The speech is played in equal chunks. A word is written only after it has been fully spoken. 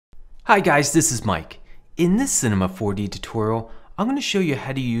Hi guys, this is Mike. In this Cinema 4D tutorial, I'm going to show you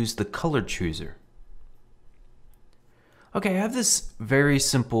how to use the color chooser. Okay, I have this very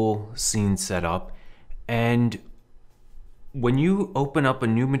simple scene set up, and when you open up a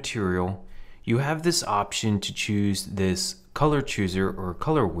new material, you have this option to choose this color chooser or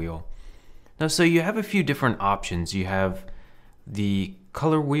color wheel. Now, so you have a few different options. You have the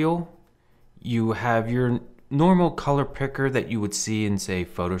color wheel, you have your normal color picker that you would see in, say,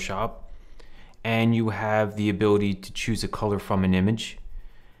 Photoshop, and you have the ability to choose a color from an image.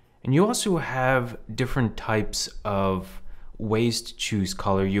 And you also have different types of ways to choose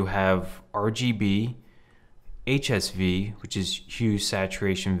color. You have RGB, HSV, which is hue,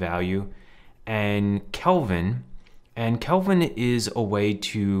 saturation, value, and Kelvin. And Kelvin is a way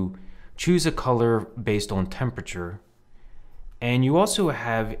to choose a color based on temperature. And you also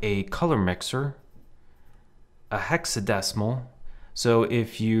have a color mixer, a hexadecimal. So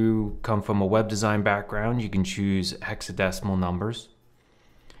if you come from a web design background, you can choose hexadecimal numbers.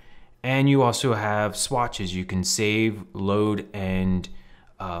 And you also have swatches. You can save, load, and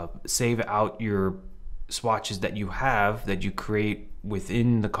save out your swatches that you have that you create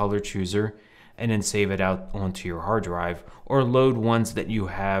within the color chooser, and then save it out onto your hard drive, or load ones that you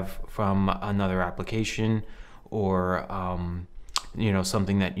have from another application, or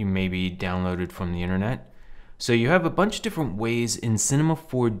something that you maybe downloaded from the internet. So you have a bunch of different ways in Cinema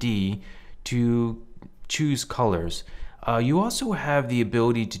 4D to choose colors. You also have the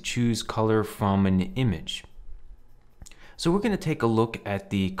ability to choose color from an image. So we're going to take a look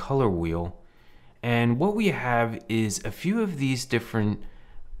at the color wheel, and what we have is a few of these different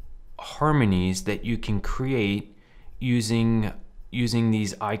harmonies that you can create using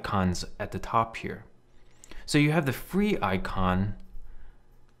these icons at the top here. So you have the free icon,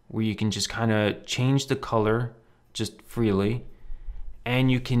 where you can just kind of change the color just freely, and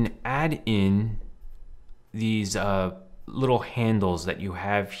you can add in these little handles that you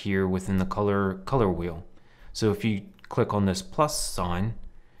have here within the color wheel. So if you click on this plus sign,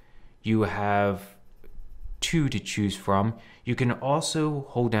 you have two to choose from. You can also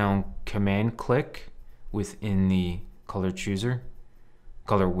hold down command click within the color chooser,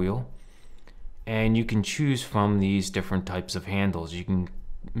 color wheel, and you can choose from these different types of handles. You can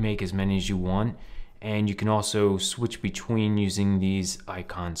make as many as you want, and you can also switch between using these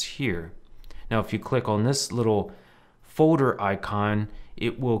icons here. Now if you click on this little folder icon,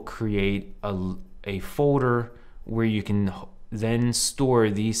 it will create a folder where you can then store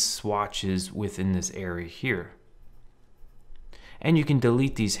these swatches within this area here. And you can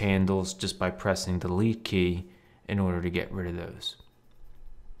delete these handles just by pressing the delete key in order to get rid of those.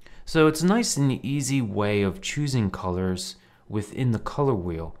 So it's a nice and easy way of choosing colors within the color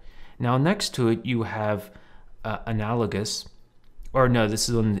wheel. Now next to it you have analogous, or no, this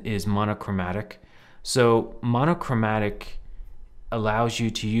one is monochromatic. So monochromatic allows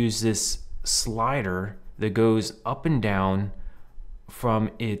you to use this slider that goes up and down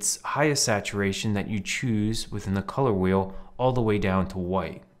from its highest saturation that you choose within the color wheel all the way down to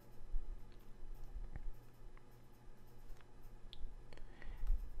white.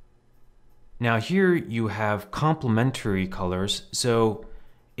 Now here you have complementary colors. So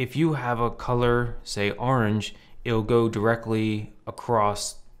if you have a color, say orange, it'll go directly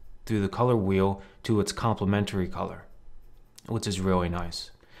across through the color wheel to its complementary color, which is really nice.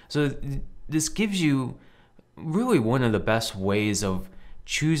 So this gives you really one of the best ways of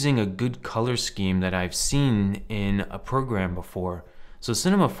choosing a good color scheme that I've seen in a program before. So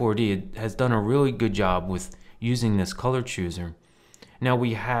Cinema 4D has done a really good job with using this color chooser.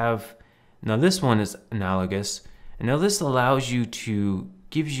 Now this one is analogous, and now this allows you to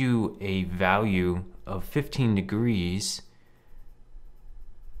gives you a value of 15 degrees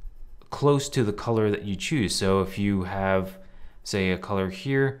close to the color that you choose. So if you have, say, a color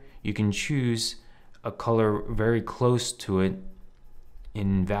here, you can choose a color very close to it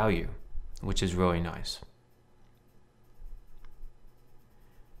in value, which is really nice.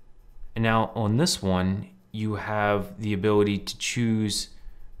 And now on this one, you have the ability to choose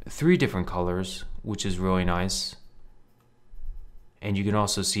 3 different colors, which is really nice. And you can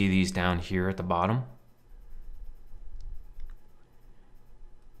also see these down here at the bottom.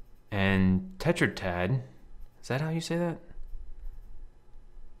 And tetrad, is that how you say that?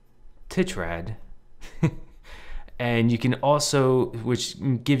 Tetrad. And you can also, which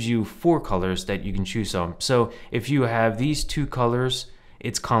gives you 4 colors that you can choose from. So if you have these 2 colors,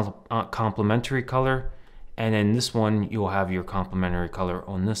 it's complementary color, and then this one you'll have your complementary color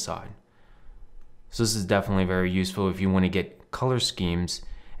on this side. So this is definitely very useful if you want to get color schemes.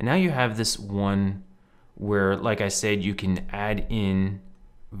 And now you have this one where, like I said, you can add in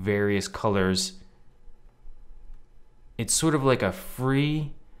various colors. It's sort of like a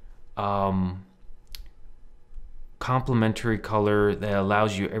free complementary color that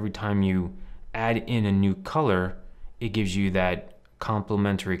allows you, every time you add in a new color, it gives you that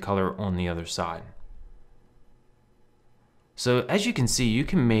complementary color on the other side. So as you can see, you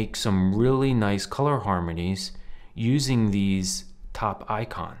can make some really nice color harmonies using these top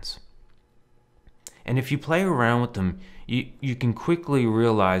icons. And if you play around with them, you can quickly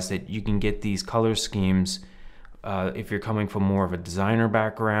realize that you can get these color schemes. If you're coming from more of a designer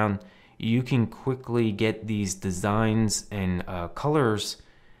background, you can quickly get these designs and colors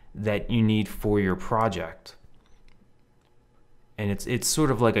that you need for your project. And it's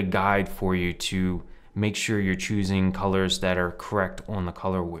sort of like a guide for you to make sure you're choosing colors that are correct on the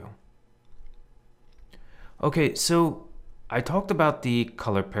color wheel. Okay, so I talked about the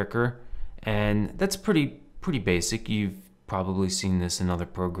color picker, and that's pretty basic. You've probably seen this in other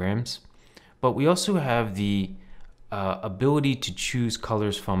programs. But we also have the ability to choose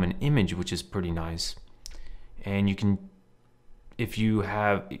colors from an image, which is pretty nice. And you can, if you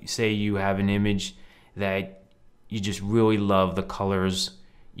have, say you have an image that you just really love the colors,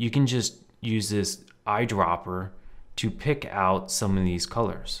 you can just use this eyedropper to pick out some of these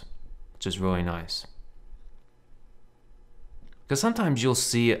colors, which is really nice. Because sometimes you'll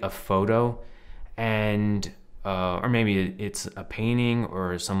see a photo and or maybe it's a painting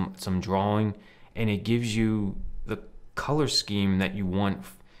or some drawing, and it gives you the color scheme that you want,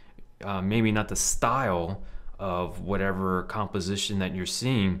 maybe not the style of whatever composition that you're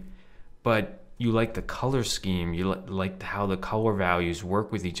seeing, but you like the color scheme, you like how the color values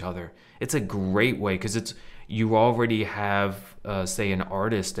work with each other. It's a great way, because you already have, say, an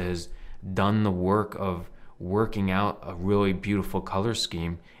artist that has done the work of working out a really beautiful color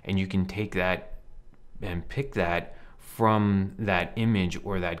scheme, and you can take that and pick that from that image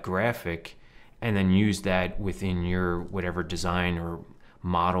or that graphic, and then use that within your whatever design or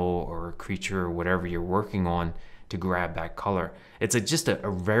model or creature or whatever you're working on to grab that color. It's just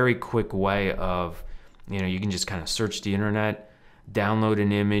a very quick way of, you can just kind of search the internet, download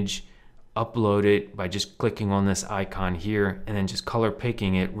an image, upload it by just clicking on this icon here, and then just color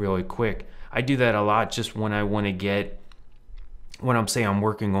picking it really quick. I do that a lot just when I want to get, when I'm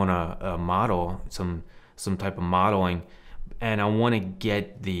working on a model, some type of modeling, and I want to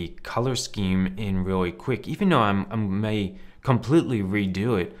get the color scheme in really quick. Even though I may completely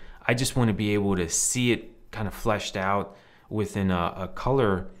redo it, I just want to be able to see it kind of fleshed out within a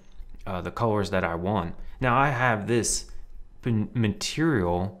color, the colors that I want. Now I have this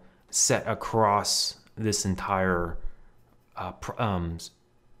material set across this entire on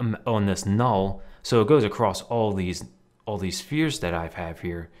this null, so it goes across all these spheres that I have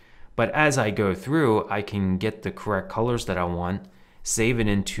here. But as I go through, I can get the correct colors that I want, save it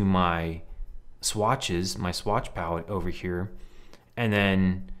into my swatches, my swatch palette over here, and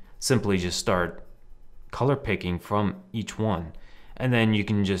then simply just start color picking from each one. And then you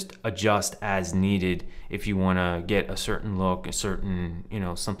can just adjust as needed if you want to get a certain look, a certain,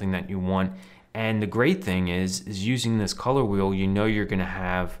 something that you want. And the great thing is using this color wheel, you're going to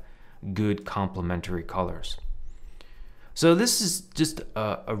have good complementary colors. So this is just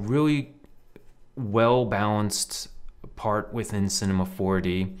a really well-balanced part within Cinema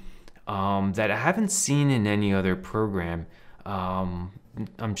 4D that I haven't seen in any other program. I'm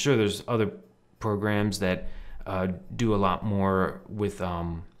sure there's other programs that do a lot more with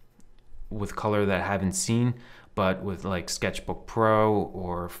color that I haven't seen, but with like Sketchbook Pro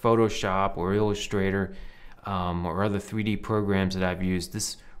or Photoshop or Illustrator or other 3D programs that I've used,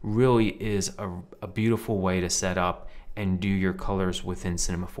 this really is a beautiful way to set up and do your colors within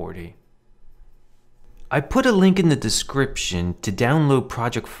Cinema 4D. I put a link in the description to download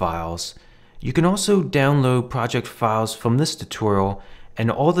project files. You can also download project files from this tutorial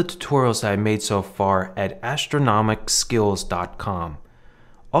and all the tutorials that I made so far at astronomicskills.com.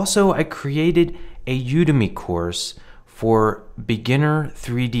 Also, I created a Udemy course for beginner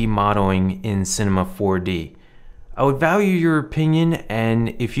 3D modeling in Cinema 4D. I would value your opinion,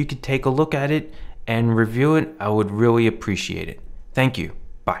 and if you could take a look at it and review it, I would really appreciate it. Thank you.